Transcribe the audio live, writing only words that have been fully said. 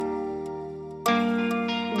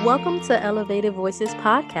Welcome to Elevated Voices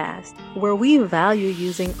Podcast, where we value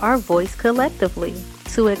using our voice collectively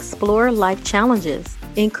to explore life challenges,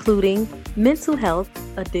 including mental health,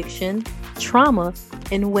 addiction, trauma,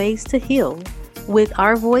 and ways to heal. With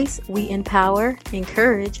our voice, we empower,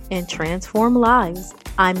 encourage, and transform lives.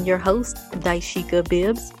 I'm your host, Daishika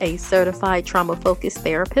Bibbs, a certified trauma-focused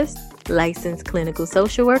therapist, licensed clinical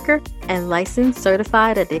social worker, and licensed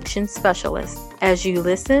certified addiction specialist. As you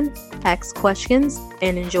listen, ask questions,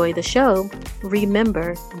 and enjoy the show,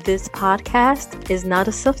 remember this podcast is not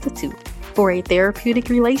a substitute for a therapeutic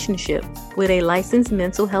relationship with a licensed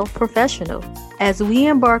mental health professional. As we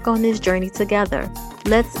embark on this journey together,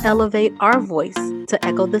 let's elevate our voice to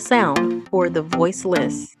echo the sound for the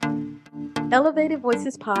voiceless. Elevated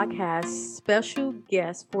Voices Podcast special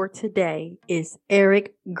guest for today is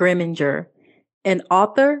Eric Greminger, an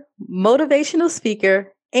author, motivational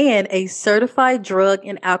speaker, and a certified drug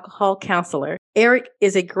and alcohol counselor. Eric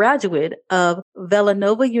is a graduate of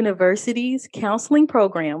Villanova University's counseling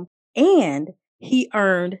program, and he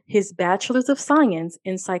earned his Bachelor's of Science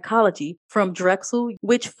in Psychology from Drexel,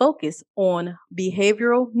 which focused on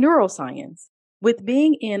behavioral neuroscience. With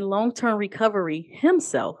being in long-term recovery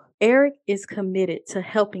himself, Eric is committed to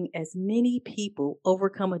helping as many people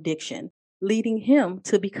overcome addiction, leading him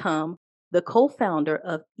to become the co-founder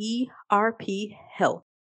of ERP Health,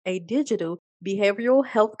 a digital behavioral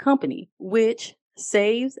health company which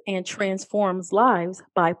saves and transforms lives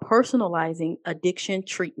by personalizing addiction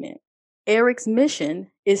treatment. Eric's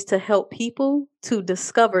mission is to help people to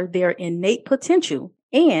discover their innate potential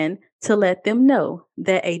and to let them know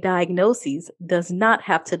that a diagnosis does not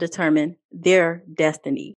have to determine their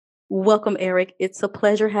destiny. Welcome, Eric. It's a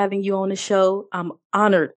pleasure having you on the show. I'm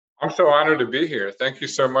honored. I'm so honored to be here. Thank you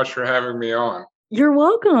so much for having me on. You're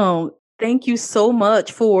welcome. Thank you so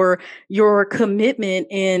much for your commitment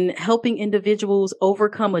in helping individuals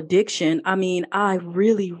overcome addiction. I mean, I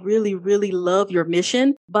really, really, really love your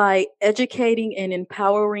mission by educating and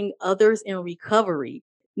empowering others in recovery.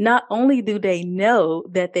 Not only do they know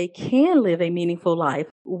that they can live a meaningful life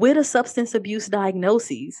with a substance abuse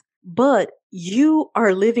diagnosis, but you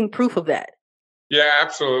are living proof of that. Yeah,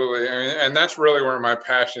 absolutely. And that's really where my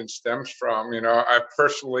passion stems from. I've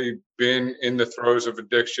personally been in the throes of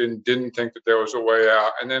addiction, didn't think that there was a way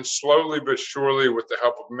out. And then slowly but surely, with the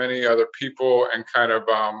help of many other people and kind of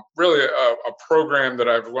really a program that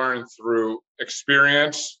I've learned through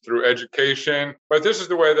experience, through education. But this is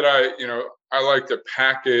the way that I like to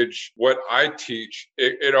package what I teach.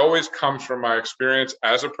 It always comes from my experience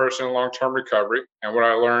as a person in long-term recovery and what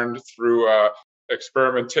I learned through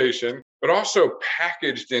experimentation, but also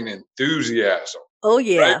packaged in enthusiasm. Oh,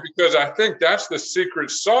 yeah. Right? Because I think that's the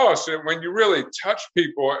secret sauce. And when you really touch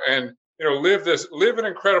people and, live an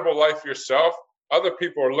incredible life yourself, other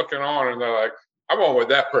people are looking on and they're like, I want what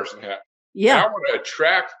that person had. Yeah. And I want to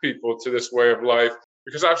attract people to this way of life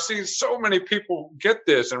because I've seen so many people get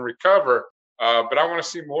this and recover. But I want to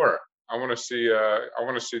see more. I want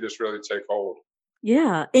to see this really take hold.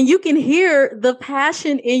 Yeah. And you can hear the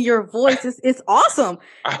passion in your voice. It's awesome.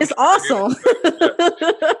 It's awesome.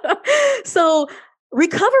 So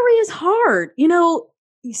recovery is hard.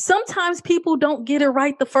 Sometimes people don't get it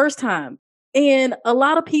right the first time. And a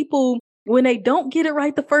lot of people, when they don't get it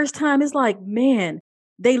right the first time, it's like, man,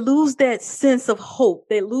 they lose that sense of hope.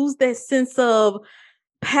 They lose that sense of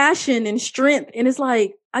passion and strength. And it's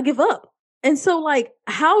like, I give up. And so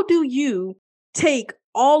how do you take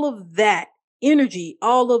all of that energy,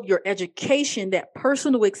 all of your education, that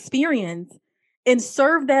personal experience, and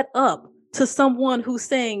serve that up to someone who's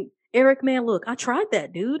saying, Eric, man, look, I tried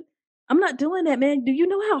that, dude. I'm not doing that, man. Do you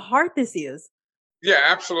know how hard this is? Yeah,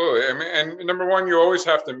 absolutely. I mean, and number one, you always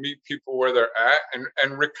have to meet people where they're at,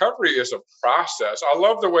 and recovery is a process. I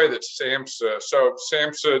love the way that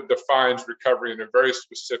SAMHSA defines recovery in a very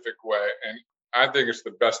specific way, and I think it's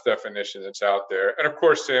the best definition that's out there. And of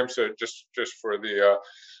course, SAMHSA, just for the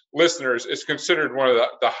listeners, is considered one of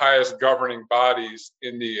the highest governing bodies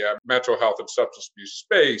in the mental health and substance abuse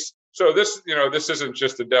space. So this isn't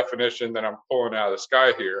just a definition that I'm pulling out of the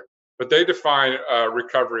sky here, but they define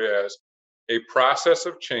recovery as a process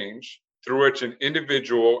of change through which an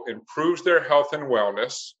individual improves their health and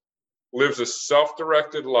wellness, lives a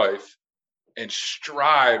self-directed life, and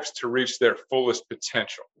strives to reach their fullest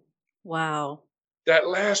potential. Wow. That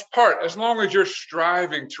last part, as long as you're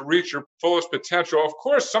striving to reach your fullest potential, of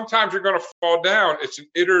course, sometimes you're going to fall down. It's an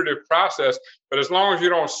iterative process, but as long as you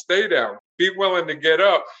don't stay down, be willing to get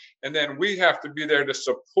up. And then we have to be there to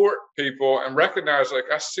support people and recognize,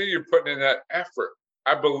 I see you putting in that effort.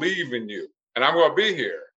 I believe in you and I'm going to be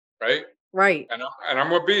here, right? Right. and I'm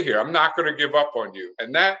going to be here. I'm not going to give up on you.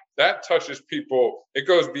 And that touches people. It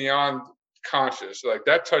goes beyond conscious. Like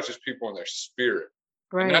that touches people in their spirit.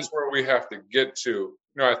 And that's Right. where we have to get to.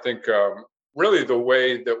 I think really the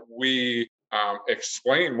way that we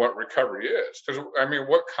explain what recovery is. Because, I mean,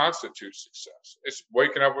 what constitutes success? It's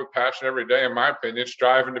waking up with passion every day, in my opinion,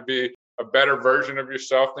 striving to be a better version of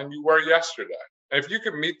yourself than you were yesterday. And if you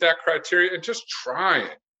can meet that criteria and just trying,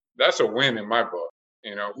 that's a win in my book.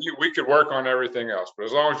 We could work on everything else, but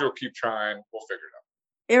as long as you'll keep trying, we'll figure it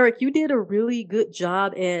out. Eric, you did a really good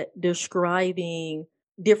job at describing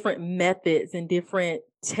different methods and different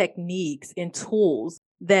techniques and tools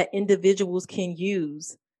that individuals can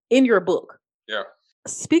use in your book. Yeah.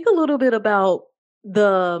 Speak a little bit about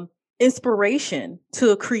the inspiration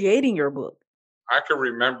to creating your book. I can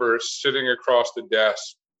remember sitting across the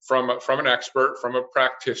desk from an expert, from a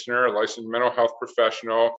practitioner, a licensed mental health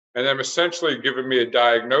professional, and them essentially giving me a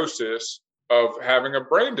diagnosis of having a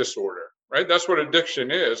brain disorder. Right? That's what addiction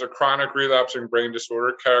is, a chronic relapsing brain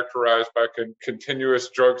disorder characterized by continuous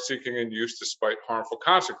drug seeking and use despite harmful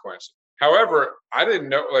consequences. However, I didn't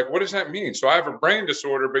know, like, what does that mean? So I have a brain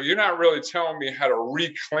disorder, but you're not really telling me how to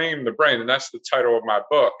reclaim the brain. And that's the title of my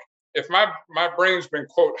book. If my brain's been,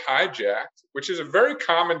 quote, hijacked, which is a very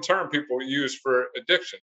common term people use for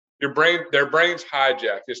addiction, their brain's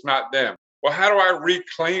hijacked. It's not them. Well, how do I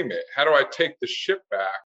reclaim it? How do I take the ship back?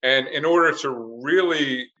 And in order to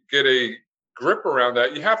really get a grip around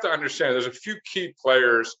that, you have to understand there's a few key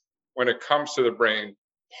players when it comes to the brain,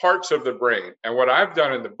 parts of the brain. And what I've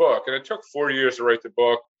done in the book, and it took 4 years to write the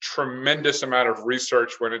book, tremendous amount of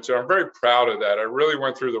research went into it. I'm very proud of that. I really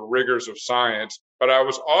went through the rigors of science, but I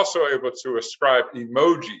was also able to ascribe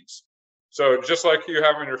emojis. So just like you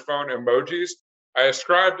have on your phone emojis, I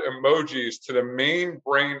ascribed emojis to the main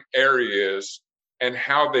brain areas and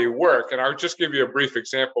how they work. And I'll just give you a brief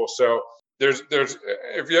example. So there's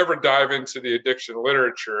if you ever dive into the addiction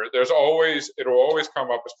literature, it'll always come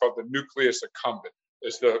up. It's called the nucleus accumbens.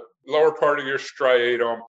 It's the lower part of your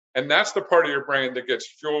striatum. And that's the part of your brain that gets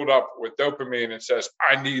fueled up with dopamine and says,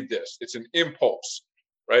 I need this. It's an impulse,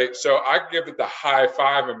 right? So I give it the high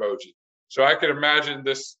five emoji. So I can imagine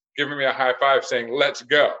this giving me a high five saying, let's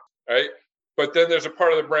go, right? But then there's a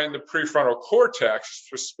part of the brain, the prefrontal cortex,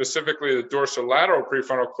 specifically the dorsolateral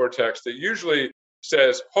prefrontal cortex, that usually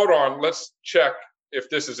says, hold on, let's check if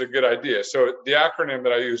this is a good idea. So the acronym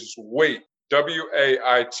that I use is WAIT,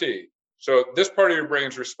 WAIT. So this part of your brain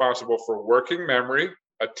is responsible for working memory,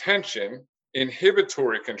 attention,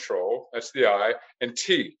 inhibitory control, that's the I, and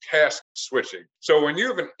T, task switching. So when you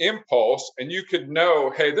have an impulse and you could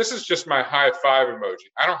know, hey, this is just my high five emoji.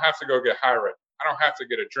 I don't have to go get high right now. I don't have to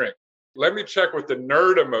get a drink. Let me check with the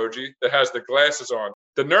nerd emoji that has the glasses on.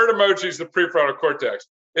 The nerd emoji is the prefrontal cortex.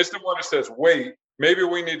 It's the one that says, wait, maybe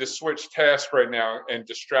we need to switch tasks right now and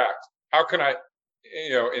distract. How can I,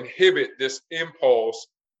 inhibit this impulse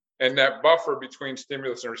and that buffer between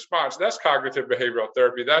stimulus and response? That's cognitive behavioral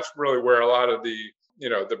therapy. That's really where a lot of the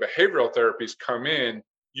behavioral therapies come in,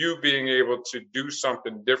 you being able to do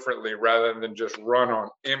something differently rather than just run on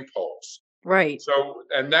impulse. Right. So,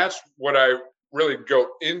 and that's what I really go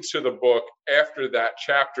into the book after that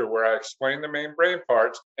chapter where I explain the main brain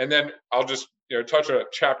parts. And then I'll just touch on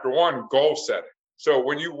chapter 1, goal setting. So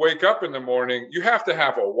when you wake up in the morning, you have to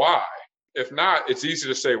have a why. If not, it's easy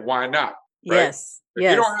to say, why not? Right? Yes. If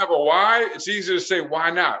you don't have a why, it's easy to say,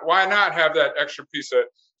 why not? Why not have that extra piece of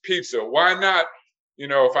pizza? Why not,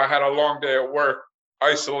 if I had a long day at work,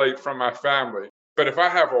 isolate from my family? But if I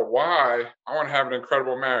have a why, I want to have an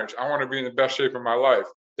incredible marriage. I want to be in the best shape of my life.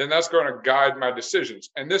 Then that's going to guide my decisions.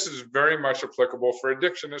 And this is very much applicable for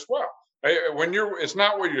addiction as well. Right? It's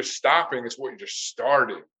not where you're stopping, it's what you're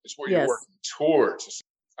starting. It's what you're working towards.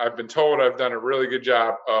 I've been told I've done a really good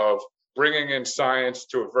job of bringing in science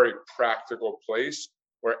to a very practical place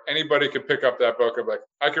where anybody could pick up that book and be like,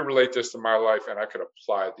 I can relate this to my life and I could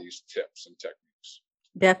apply these tips and techniques.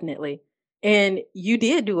 Definitely. And you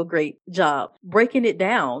did do a great job breaking it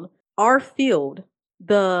down. Our field,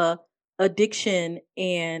 the addiction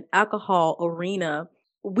and alcohol arena,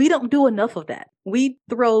 we don't do enough of that. We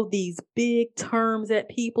throw these big terms at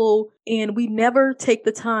people and we never take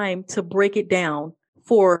the time to break it down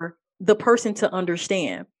for the person to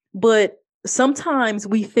understand. But sometimes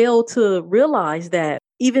we fail to realize that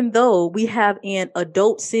even though we have an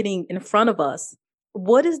adult sitting in front of us,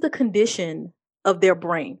 what is the condition of their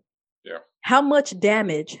brain? Yeah. How much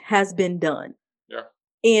damage has been done? Yeah.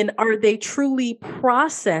 And are they truly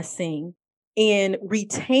processing and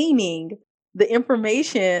retaining the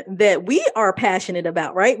information that we are passionate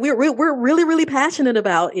about, right? We're really, really passionate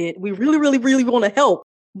about it. We really, really, really want to help.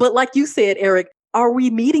 But like you said, Eric, are we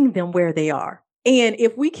meeting them where they are? And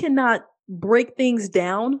if we cannot break things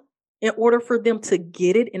down in order for them to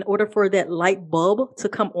get it, in order for that light bulb to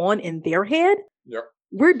come on in their head, Yep.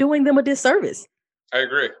 we're doing them a disservice. I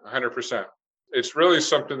agree 100%. It's really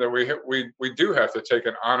something that we do have to take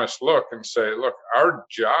an honest look and say, look, our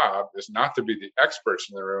job is not to be the experts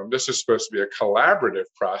in the room. This is supposed to be a collaborative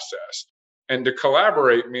process. And to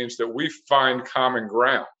collaborate means that we find common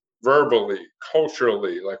ground verbally,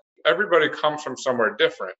 culturally. Like everybody comes from somewhere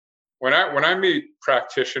different. When I meet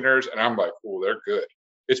practitioners and I'm like, oh, they're good.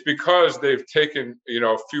 It's because they've taken,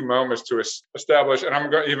 a few moments to establish, and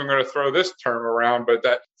I'm even going to throw this term around, but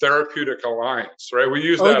that therapeutic alliance, right? We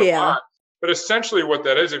use that a lot. But essentially what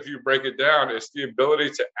that is, if you break it down, is the ability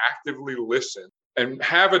to actively listen and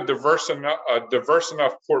have a diverse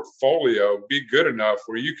enough portfolio be good enough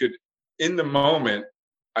where you could, in the moment,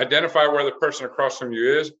 identify where the person across from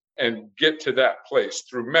you is and get to that place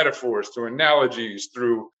through metaphors, through analogies,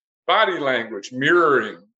 through body language,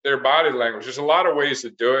 mirroring their body language. There's a lot of ways to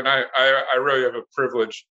do it. And I really have a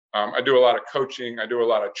privilege. I do a lot of coaching. I do a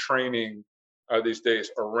lot of training these days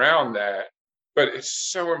around that. But it's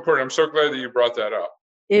so important. I'm so glad that you brought that up.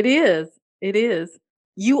 It is. It is.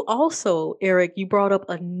 You also, Eric, you brought up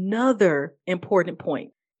another important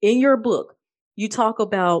point. In your book, you talk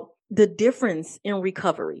about the difference in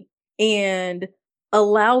recovery and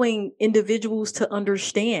allowing individuals to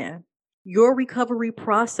understand your recovery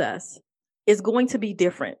process is going to be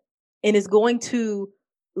different and is going to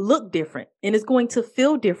look different and is going to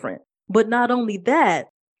feel different. But not only that,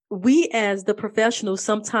 we as the professionals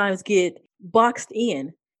sometimes get boxed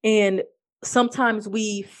in and sometimes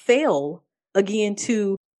we fail again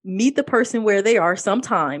to meet the person where they are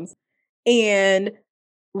sometimes and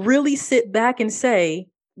really sit back and say,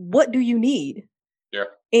 what do you need? Yeah.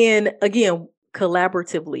 And again,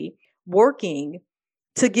 collaboratively working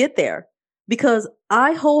to get there, because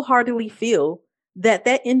I wholeheartedly feel that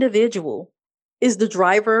that individual is the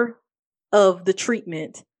driver of the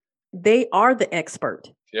treatment. They are the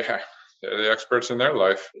expert. Yeah. They're the experts in their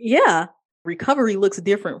life. Yeah. Recovery looks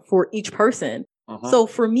different for each person. So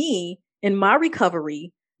for me, in my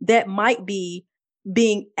recovery, that might be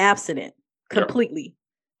being abstinent completely. Yep.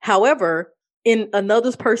 However, in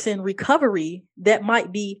another person's recovery, that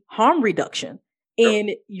might be harm reduction.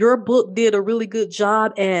 And your book did a really good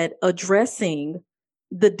job at addressing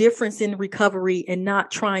the difference in recovery and not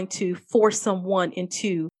trying to force someone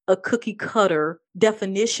into a cookie cutter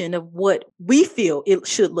definition of what we feel it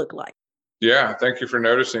should look like. Yeah, thank you for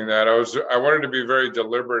noticing that. I wanted to be very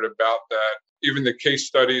deliberate about that. Even the case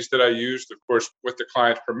studies that I used, of course, with the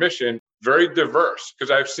client's permission, very diverse because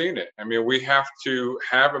I've seen it. I mean, we have to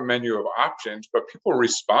have a menu of options, but people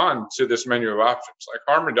respond to this menu of options. Like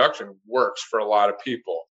harm reduction works for a lot of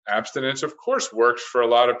people. Abstinence, of course, works for a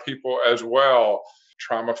lot of people as well.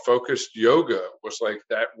 Trauma-focused yoga was like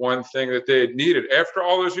that one thing that they had needed after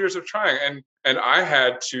all those years of trying. And I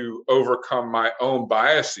had to overcome my own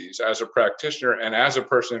biases as a practitioner and as a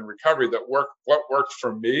person in recovery what worked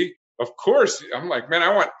for me. Of course, I'm like, man, I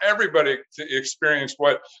want everybody to experience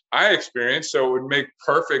what I experienced. So it would make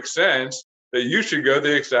perfect sense that you should go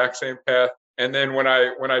the exact same path. And then when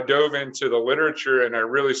I dove into the literature and I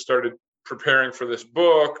really started preparing for this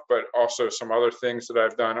book, but also some other things that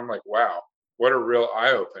I've done, I'm like, wow, what a real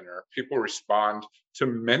eye-opener. People respond to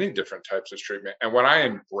many different types of treatment. And when I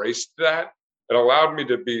embraced that, it allowed me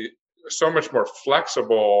to be so much more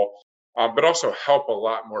flexible, but also help a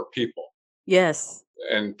lot more people. Yes.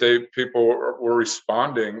 And people were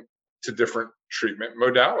responding to different treatment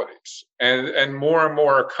modalities, and more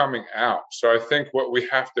are coming out. So I think what we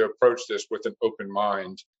have to approach this with an open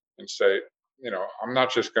mind and say, I'm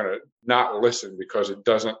not just going to not listen because it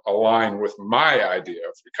doesn't align with my idea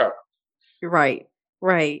of recovery. Right,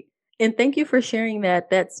 right. And thank you for sharing that.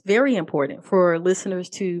 That's very important for listeners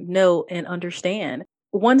to know and understand.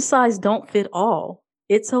 One size don't fit all.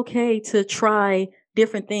 It's okay to try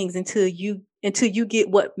different things until you get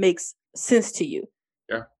what makes sense to you.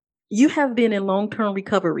 Yeah. You have been in long-term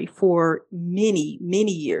recovery for many,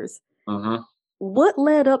 many years. What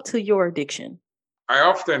led up to your addiction? I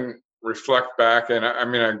often reflect back, and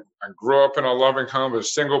I grew up in a loving home, a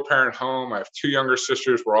single parent home. I have two younger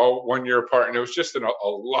sisters. We're all 1 year apart, and it was just a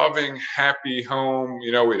loving, happy home.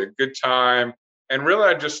 We had a good time. And really,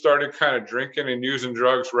 I just started kind of drinking and using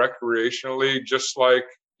drugs recreationally, just like,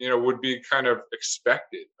 would be kind of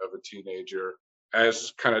expected of a teenager.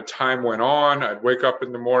 As kind of time went on, I'd wake up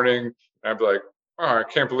in the morning and I'd be like, oh, I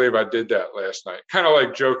can't believe I did that last night. Kind of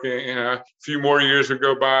like joking, a few more years would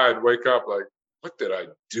go by, I'd wake up like, what did I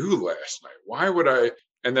do last night? Why would I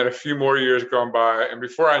And then a few more years gone by. And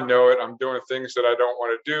before I know it, I'm doing things that I don't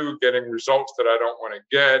want to do, getting results that I don't want to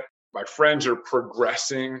get. My friends are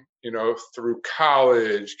progressing, through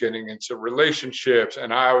college, getting into relationships.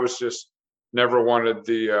 And I was just never wanted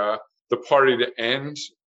the party to end.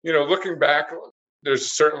 Looking back,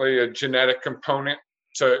 there's certainly a genetic component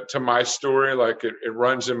to my story. Like it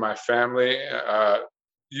runs in my family.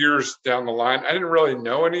 Years down the line, I didn't really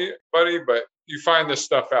know anybody, but you find this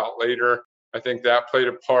stuff out later. I think that played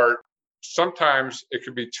a part. Sometimes it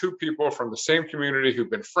could be two people from the same community who've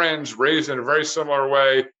been friends, raised in a very similar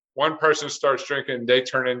way. One person starts drinking, they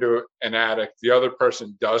turn into an addict. The other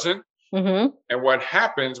person doesn't. Mm-hmm. And what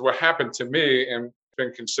happened to me, and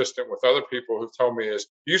been consistent with other people who've told me, is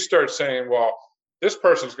you start saying, well, this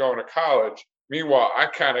person's going to college. Meanwhile, I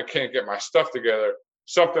kind of can't get my stuff together.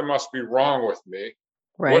 Something must be wrong with me.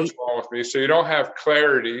 Right. What's wrong with me? So you don't have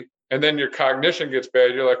clarity. And then your cognition gets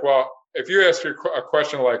bad. You're like, well, if you ask a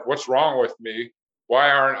question like, what's wrong with me?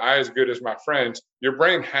 Why aren't I as good as my friends? Your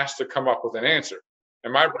brain has to come up with an answer.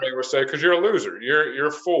 And my brain would say, because you're a loser. You're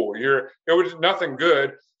a fool. It was nothing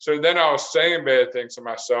good. So then I was saying bad things to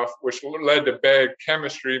myself, which led to bad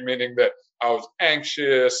chemistry, meaning that I was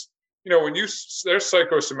anxious. There's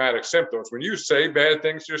psychosomatic symptoms. When you say bad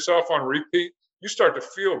things to yourself on repeat, you start to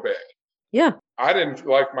feel bad. Yeah. I didn't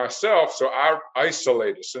like myself, so I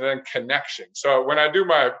isolated. So then connection. So when I do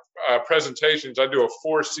my presentations, I do a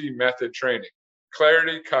 4C method training: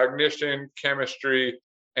 clarity, cognition, chemistry,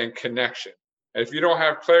 and connection. And if you don't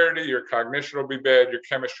have clarity, your cognition will be bad, your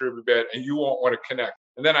chemistry will be bad, and you won't want to connect.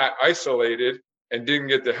 And then I isolated and didn't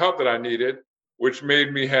get the help that I needed, which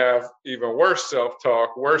made me have even worse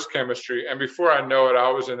self-talk, worse chemistry. And before I know it, I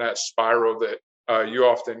was in that spiral that you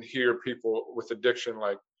often hear people with addiction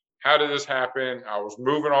like, how did this happen? I was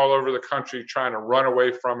moving all over the country trying to run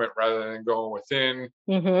away from it rather than going within,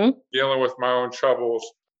 dealing with my own troubles.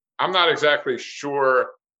 I'm not exactly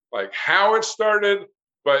sure like how it started,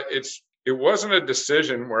 but it wasn't a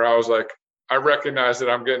decision where I was like, I recognize that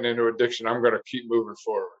I'm getting into addiction. I'm going to keep moving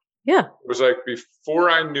forward. Yeah. It was like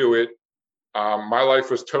before I knew it, my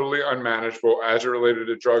life was totally unmanageable as it related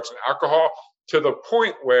to drugs and alcohol, to the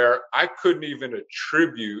point where I couldn't even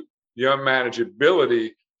attribute the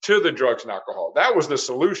unmanageability to the drugs and alcohol. That was the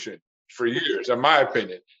solution for years, in my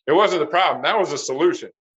opinion. It wasn't the problem. That was the solution.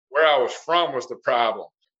 Where I was from was the problem.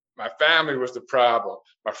 My family was the problem.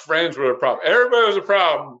 My friends were the problem. Everybody was a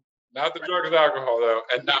problem. Not the drugs and alcohol, though,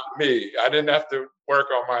 and not me. I didn't have to work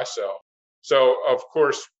on myself. So, of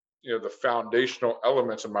course, the foundational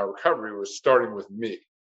elements of my recovery was starting with me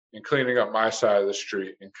and cleaning up my side of the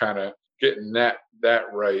street and kind of getting that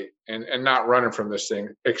right and not running from this thing,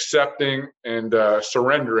 accepting and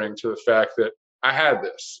surrendering to the fact that I had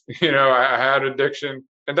this. I had addiction,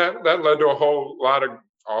 and that led to a whole lot of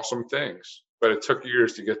awesome things, but it took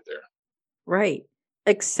years to get there. Right.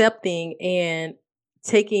 Accepting and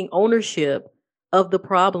taking ownership of the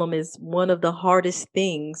problem is one of the hardest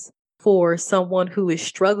things for someone who is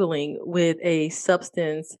struggling with a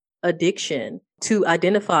substance addiction to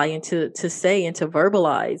identify and to say and to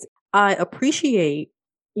verbalize. I appreciate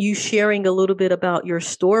you sharing a little bit about your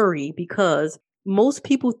story, because most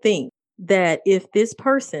people think that if this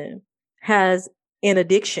person has an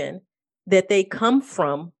addiction, that they come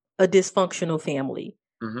from a dysfunctional family,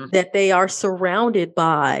 that they are surrounded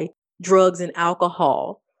by drugs and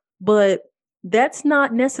alcohol. But that's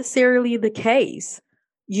not necessarily the case.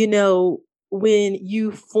 When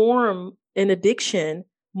you form an addiction,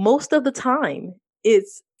 most of the time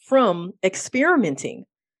it's from experimenting.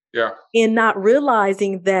 Yeah. And not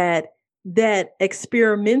realizing that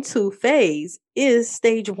experimental phase is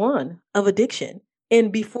stage 1 of addiction.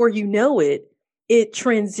 And before you know it, it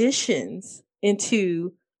transitions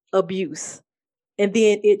into abuse. And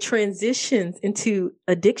then it transitions into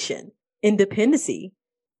addiction and dependency.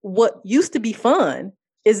 What used to be fun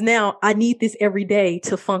is now I need this every day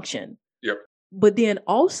to function. Yep. But then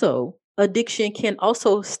also addiction can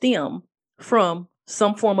also stem from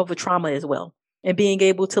some form of a trauma as well. And being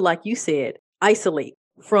able to, like you said, isolate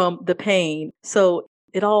from the pain. So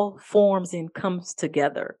it all forms and comes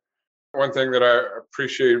together. One thing that I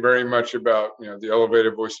appreciate very much about, the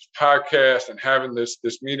Elevated Voices podcast and having this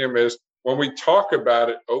medium is when we talk about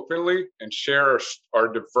it openly and share our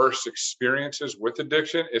diverse experiences with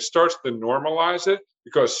addiction, it starts to normalize it,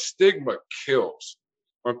 because stigma kills.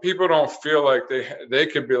 When people don't feel like they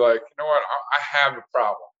could be like, you know what, I have a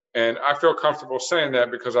problem. And I feel comfortable saying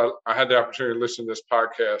that because I had the opportunity to listen to this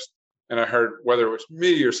podcast, and I heard whether it was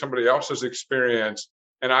me or somebody else's experience.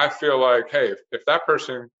 And I feel like, hey, if that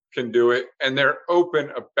person can do it and they're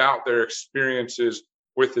open about their experiences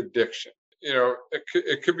with addiction,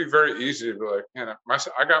 it could be very easy to be like, man,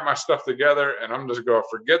 I got my stuff together and I'm just going to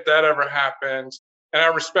forget that ever happens. And I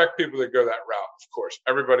respect people that go that route. Of course,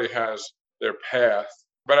 everybody has their path.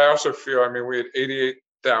 But I also feel, we had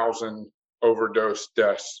 88,000 overdose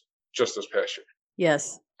deaths just this past year.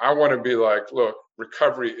 Yes. I want to be like, look,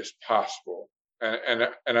 recovery is possible. And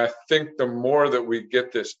I think the more that we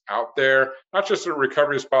get this out there, not just that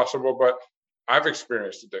recovery is possible, but I've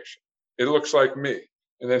experienced addiction. It looks like me.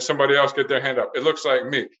 And then somebody else get their hand up. It looks like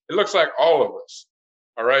me. It looks like all of us.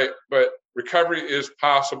 All right. But recovery is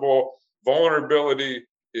possible. Vulnerability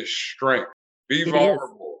is strength. Be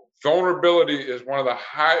vulnerable. Vulnerability is one of the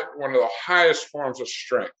highest forms of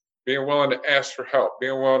strength. Being willing to ask for help,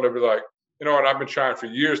 being willing to be like, you know what, I've been trying for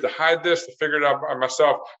years to hide this, to figure it out by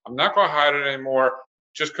myself. I'm not going to hide it anymore.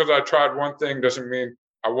 Just because I tried one thing doesn't mean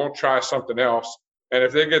I won't try something else. And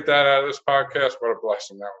if they get that out of this podcast, what a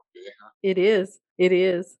blessing that would be. Huh? It is. It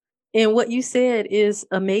is. And what you said is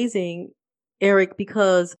amazing, Eric,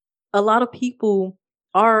 because a lot of people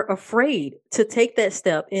are afraid to take that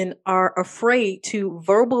step and are afraid to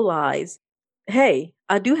verbalize, hey,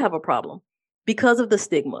 I do have a problem, because of the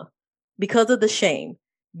stigma, because of the shame,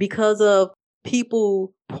 because of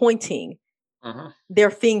people pointing their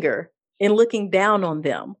finger and looking down on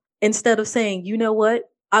them, instead of saying, you know what,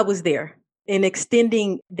 I was there, and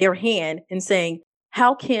extending their hand and saying,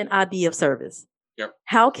 how can I be of service? Yep.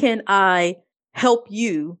 How can I help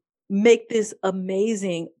you make this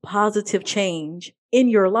amazing positive change in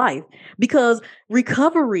your life? Because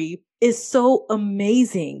recovery is so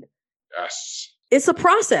amazing. Yes. It's a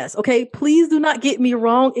process. Okay. Please do not get me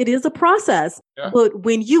wrong. It is a process. Yeah. But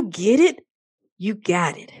when you get it, you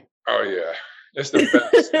got it. Oh, yeah. It's the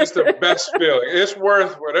best. It's the best feeling. It's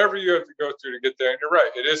worth whatever you have to go through to get there. And you're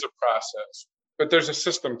right. It is a process. But there's a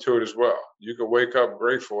system to it as well. You can wake up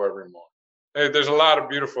grateful every morning. Hey, there's a lot of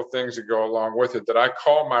beautiful things that go along with it that I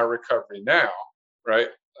call my recovery now, right?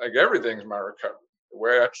 Like everything's my recovery. The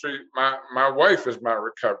way I treat my wife is my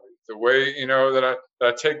recovery. The way, that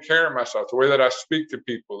I take care of myself, the way that I speak to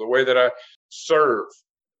people, the way that I serve,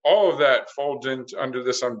 all of that folds under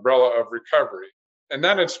this umbrella of recovery. And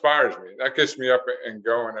that inspires me. That gets me up and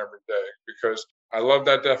going every day, because I love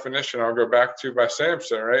that definition I'll go back to by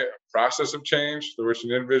Sampson, right? A process of change through which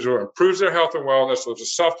an individual improves their health and wellness, lives a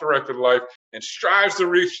self-directed life, and strives to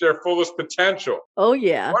reach their fullest potential. Oh,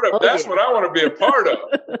 yeah. That's what I want to be a part of.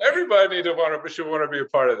 Everybody should want to be a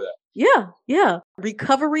part of that. Yeah, yeah.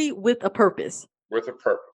 Recovery with a purpose. With a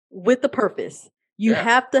purpose. With a purpose. You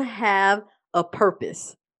have to have a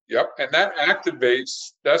purpose. Yep. And that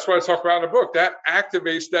activates, that's what I talk about in the book, that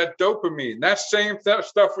activates that dopamine. That same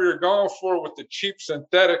stuff we were going for with the cheap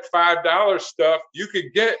synthetic $5 stuff, you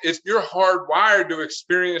could get, you're hardwired to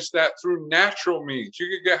experience that through natural means. You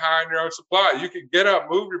could get high on your own supply. You could get up,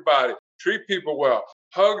 move your body, treat people well,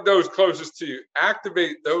 hug those closest to you,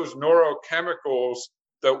 activate those neurochemicals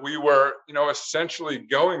that we were, essentially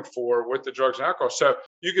going for with the drugs and alcohol. So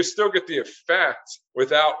you can still get the effect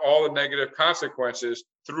without all the negative consequences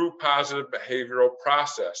through positive behavioral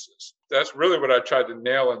processes. That's really what I tried to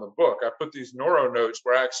nail in the book. I put these neuro notes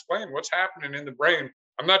where I explain what's happening in the brain.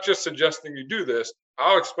 I'm not just suggesting you do this.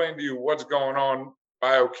 I'll explain to you what's going on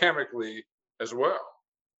biochemically as well.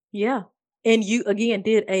 Yeah. And you, again,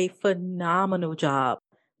 did a phenomenal job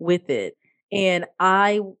with it. And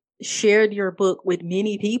I shared your book with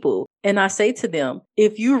many people. And I say to them,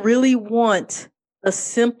 if you really want a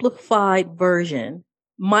simplified version,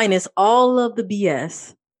 minus all of the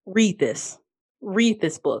BS, read this. Read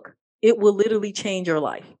this book. It will literally change your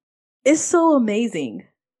life. It's so amazing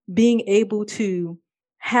being able to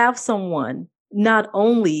have someone not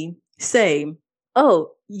only say,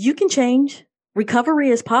 oh, you can change, recovery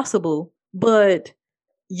is possible, but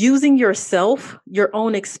using yourself, your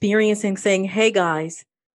own experience, and saying, hey guys,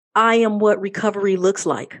 I am what recovery looks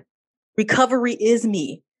like. Recovery is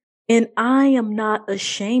me. And I am not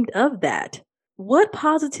ashamed of that. What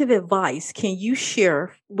positive advice can you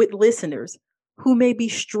share with listeners who may be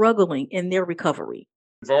struggling in their recovery?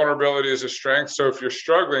 Vulnerability is a strength. So if you're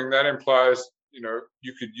struggling, that implies,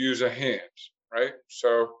 you could use a hand, right? So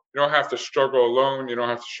you don't have to struggle alone. You don't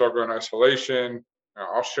have to struggle in isolation.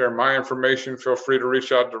 I'll share my information. Feel free to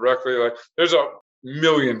reach out directly. Like there's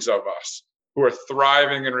millions of us who are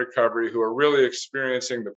thriving in recovery, who are really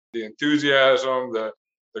experiencing the enthusiasm, the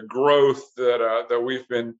growth that we've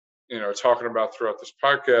been, talking about throughout this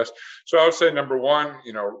podcast. So I would say, number one,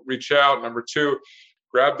 reach out. Number two,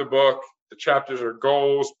 grab the book. The chapters are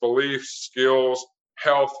goals, beliefs, skills,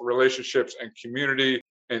 health, relationships, and community.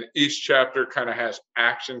 And each chapter kind of has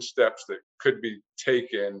action steps that could be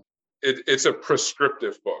taken. It's a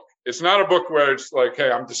prescriptive book. It's not a book where it's like,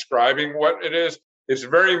 hey, I'm describing what it is. It's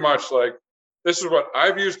very much like, this is what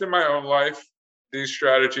I've used in my own life, these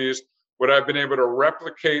strategies, what I've been able to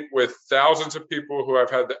replicate with thousands of people who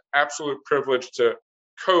I've had the absolute privilege to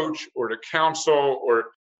coach or to counsel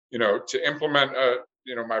or, to implement,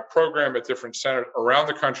 my program at different centers around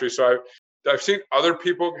the country. So I've seen other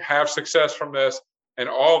people have success from this, and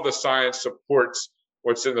all of the science supports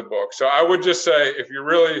what's in the book. So I would just say, if you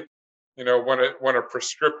really, want a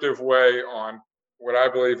prescriptive way on what I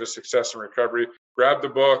believe is success and recovery, grab the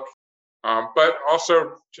book, but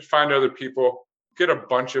also just find other people, get a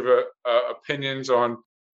bunch of opinions on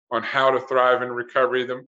how to thrive in recovery.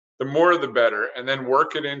 The more, the better, and then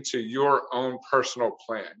work it into your own personal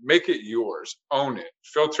plan. Make it yours. Own it.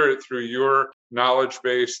 Filter it through your knowledge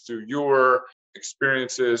base, through your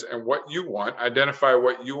experiences and what you want. Identify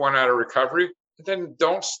what you want out of recovery, and then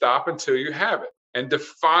don't stop until you have it. And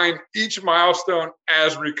define each milestone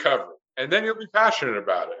as recovery. And then you'll be passionate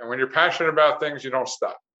about it. And when you're passionate about things, you don't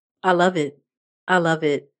stop. I love it. I love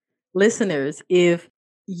it. Listeners, if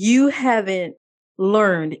you haven't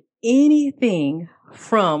learned anything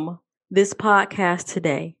from this podcast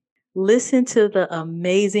today, listen to the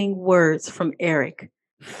amazing words from Eric.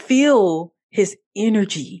 Feel his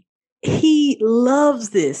energy. He loves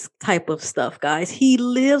this type of stuff, guys. He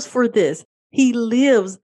lives for this. He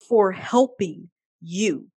lives for helping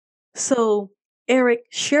you. So, Eric,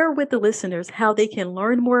 share with the listeners how they can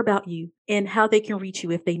learn more about you and how they can reach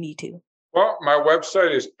you if they need to. Well, my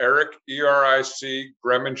website is Eric, ERIC,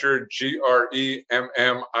 Greminger,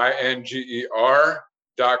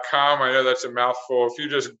 GREMMINGER.com. I know that's a mouthful. If you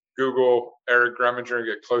just Google Eric Greminger and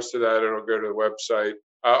get close to that, it'll go to the website.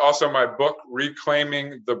 Also, my book,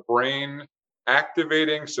 Reclaiming the Brain,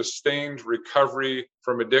 Activating Sustained Recovery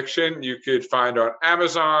from Addiction, you could find on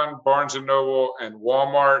Amazon, Barnes & Noble, and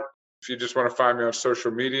Walmart. If you just want to find me on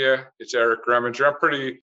social media, it's Eric Greminger.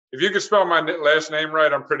 If you can spell my last name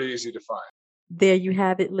right, I'm pretty easy to find. There you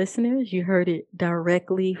have it, listeners. You heard it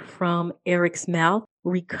directly from Eric's mouth.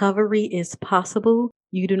 Recovery is possible.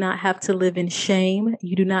 You do not have to live in shame.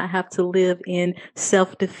 You do not have to live in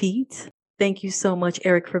self-defeat. Thank you so much,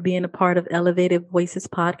 Eric, for being a part of Elevated Voices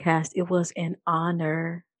podcast. It was an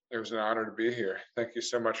honor. It was an honor to be here. Thank you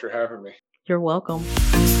so much for having me. You're welcome.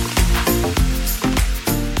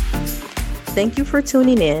 Thank you for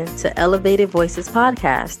tuning in to Elevated Voices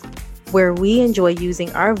podcast, where we enjoy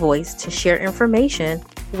using our voice to share information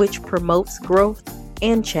which promotes growth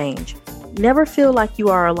and change. Never feel like you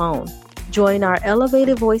are alone. Join our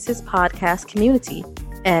Elevated Voices podcast community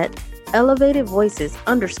at Elevated Voices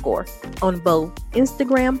 _ on both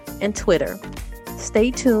Instagram and Twitter.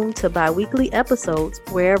 Stay tuned to bi-weekly episodes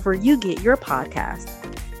wherever you get your podcast.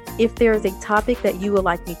 If there is a topic that you would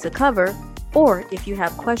like me to cover, or if you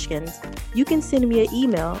have questions, you can send me an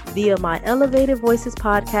email via my Elevated Voices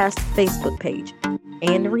podcast Facebook page.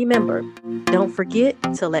 And remember, don't forget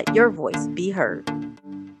to let your voice be heard.